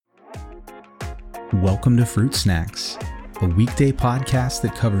Welcome to Fruit Snacks, a weekday podcast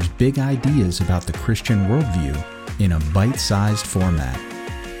that covers big ideas about the Christian worldview in a bite-sized format.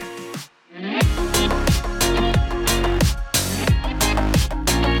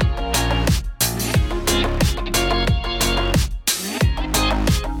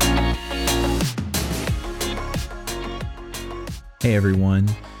 Hey everyone,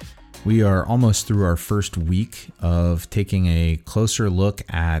 we are almost through our first week of taking a closer look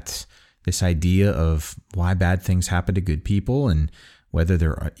at this idea of why bad things happen to good people and whether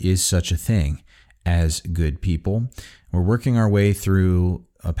there is such a thing as good people. We're working our way through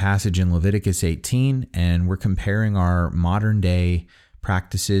a passage in Leviticus 18, and we're comparing our modern day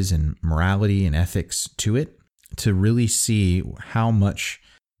practices and morality and ethics to it to really see how much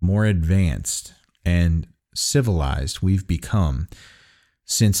more advanced and civilized we've become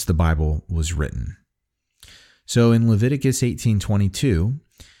since the Bible was written. So in Leviticus 18:22,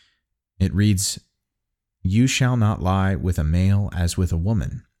 it reads, "You shall not lie with a male as with a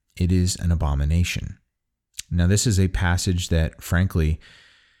woman. It is an abomination." Now, this is a passage that, frankly,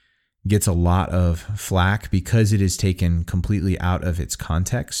 gets a lot of flack because it is taken completely out of its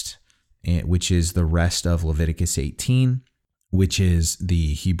context, which is the rest of Leviticus 18, which is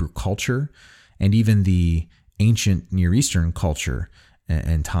the Hebrew culture and even the ancient Near Eastern culture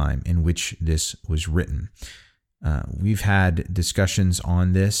and time in which this was written. We've had discussions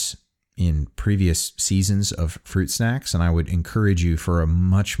on this in previous seasons of Fruit Snacks, and I would encourage you for a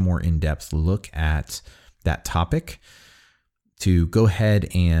much more in-depth look at that topic to go ahead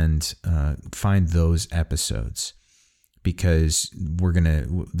and find those episodes, because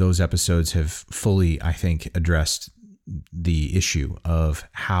those episodes have fully, I think, addressed the issue of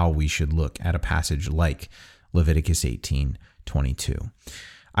how we should look at a passage like Leviticus 18:22.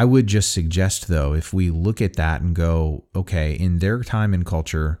 I would just suggest, though, if we look at that and go, okay, in their time and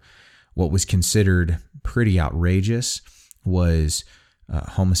culture, what was considered pretty outrageous was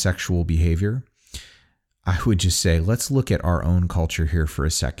homosexual behavior. I would just say, let's look at our own culture here for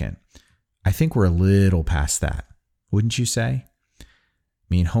a second. I think we're a little past that, wouldn't you say? I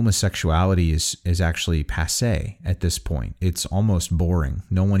mean, homosexuality is actually passé at this point. It's almost boring.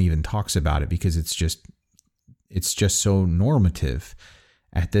 No one even talks about it because it's just so normative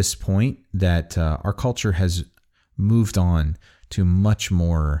at this point that our culture has moved on to much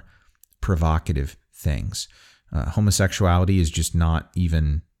more provocative things. Homosexuality is just not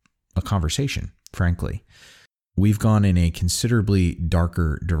even a conversation, frankly. We've gone in a considerably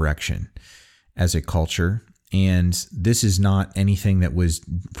darker direction as a culture, and this is not anything that was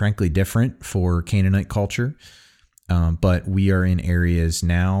frankly different for Canaanite culture, but we are in areas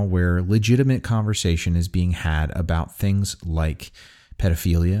now where legitimate conversation is being had about things like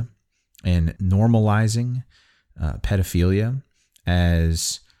pedophilia and normalizing pedophilia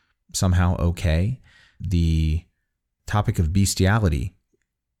as somehow okay. The topic of bestiality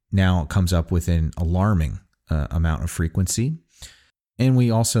now comes up with an alarming amount of frequency. And we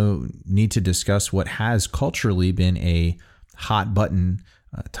also need to discuss what has culturally been a hot button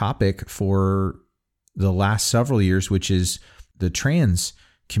topic for the last several years, which is the trans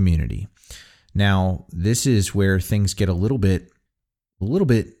community. Now, this is where things get a little bit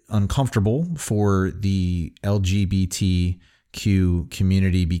uncomfortable for the LGBTQ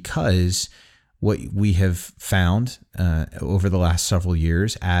community, because what we have found over the last several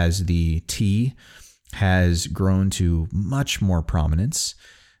years, as the T has grown to much more prominence,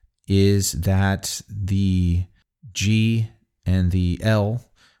 is that the G and the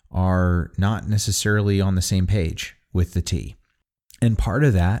L are not necessarily on the same page with the T. And part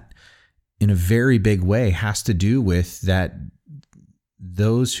of that, in a very big way, has to do with that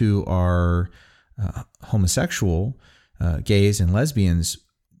those who are homosexual, gays and lesbians,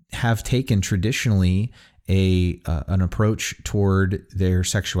 have taken traditionally an approach toward their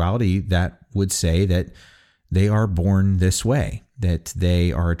sexuality that would say that they are born this way, that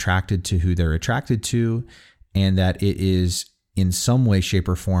they are attracted to who they're attracted to, and that it is in some way, shape,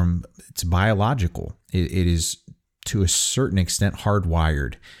 or form, it's biological. It is to a certain extent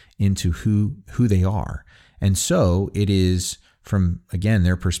hardwired into who they are. And so it is, from, again,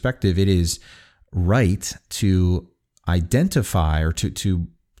 their perspective, it is right to identify or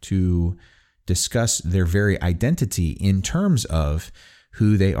to discuss their very identity in terms of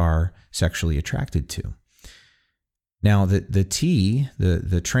who they are sexually attracted to. Now,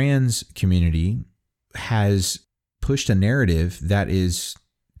 the trans community has pushed a narrative that is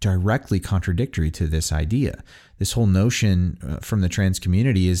directly contradictory to this idea. This whole notion from the trans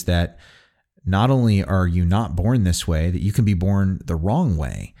community is that not only are you not born this way, that you can be born the wrong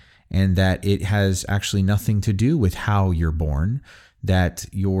way, and that it has actually nothing to do with how you're born, that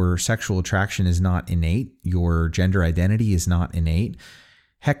your sexual attraction is not innate, your gender identity is not innate.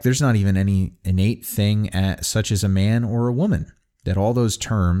 Heck, there's not even any innate thing such as a man or a woman. That all those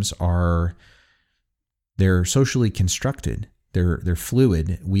terms they're socially constructed. They're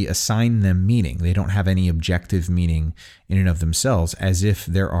fluid. We assign them meaning. They don't have any objective meaning in and of themselves, as if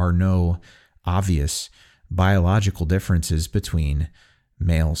there are no obvious biological differences between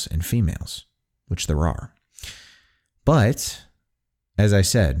males and females, which there are. But as I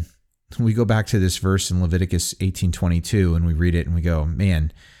said, we go back to this verse in Leviticus 18:22 and we read it and we go,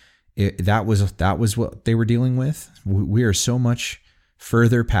 man, that was what they were dealing with. We are so much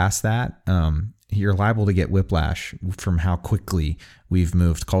further past that. You're liable to get whiplash from how quickly we've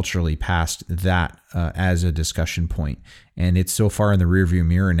moved culturally past that as a discussion point. And it's so far in the rearview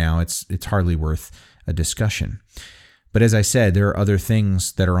mirror now, it's hardly worth a discussion. But as I said, there are other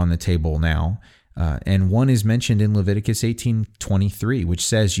things that are on the table now. And one is mentioned in Leviticus 18:23, which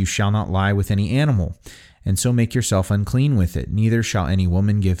says, "You shall not lie with any animal, and so make yourself unclean with it. Neither shall any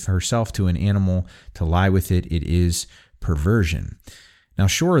woman give herself to an animal to lie with it. It is perversion." Now,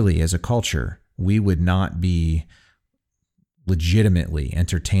 surely as a culture, we would not be legitimately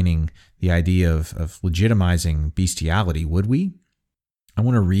entertaining the idea of legitimizing bestiality, would we? I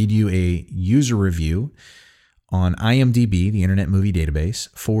want to read you a user review on IMDb, the Internet Movie Database,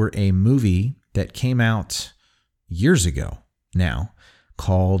 for a movie that came out years ago now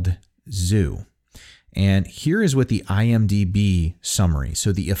called Zoo. And here is what the IMDb summary,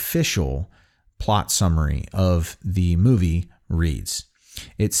 so the official plot summary of the movie reads.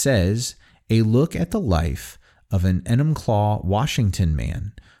 It says, "A look at the life of an Enumclaw, Washington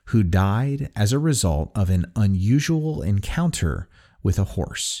man who died as a result of an unusual encounter with a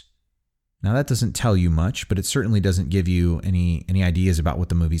horse." Now, that doesn't tell you much, but it certainly doesn't give you any ideas about what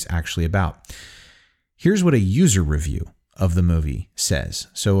the movie's actually about. Here's what a user review of the movie says.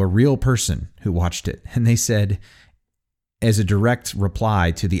 So a real person who watched it, and they said, as a direct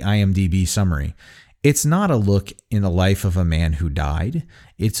reply to the IMDb summary, "It's not a look in the life of a man who died.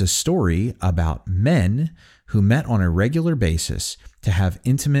 It's a story about men who met on a regular basis to have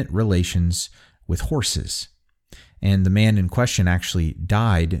intimate relations with horses." And the man in question actually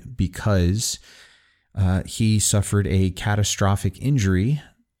died because he suffered a catastrophic injury,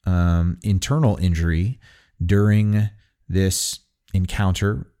 internal injury, during this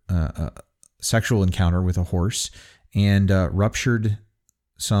encounter, sexual encounter with a horse, and ruptured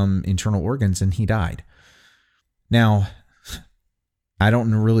some internal organs, and he died. Now, I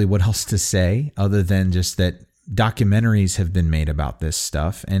don't know really what else to say other than just that documentaries have been made about this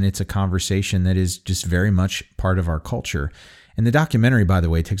stuff, and it's a conversation that is just very much part of our culture. And the documentary, by the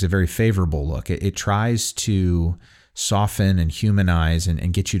way, takes a very favorable look. It tries to soften and humanize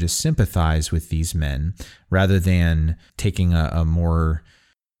and get you to sympathize with these men rather than taking a more,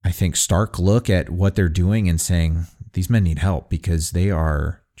 I think, stark look at what they're doing and saying, these men need help because they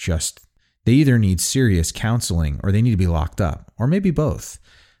either need serious counseling or they need to be locked up, or maybe both.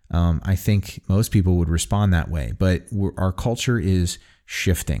 I think most people would respond that way, but our culture is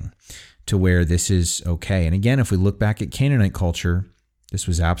shifting to where this is okay. And again, if we look back at Canaanite culture, this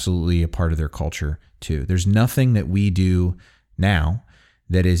was absolutely a part of their culture too. There's nothing that we do now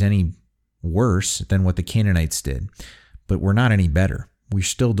that is any worse than what the Canaanites did, but we're not any better. We're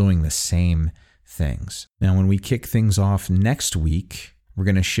still doing the same things. Now, when we kick things off next week, we're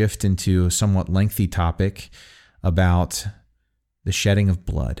going to shift into a somewhat lengthy topic about the shedding of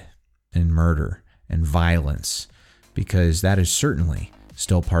blood and murder and violence, because that is certainly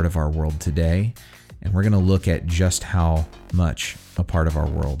still part of our world today. And we're going to look at just how much a part of our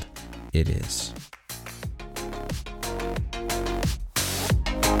world it is.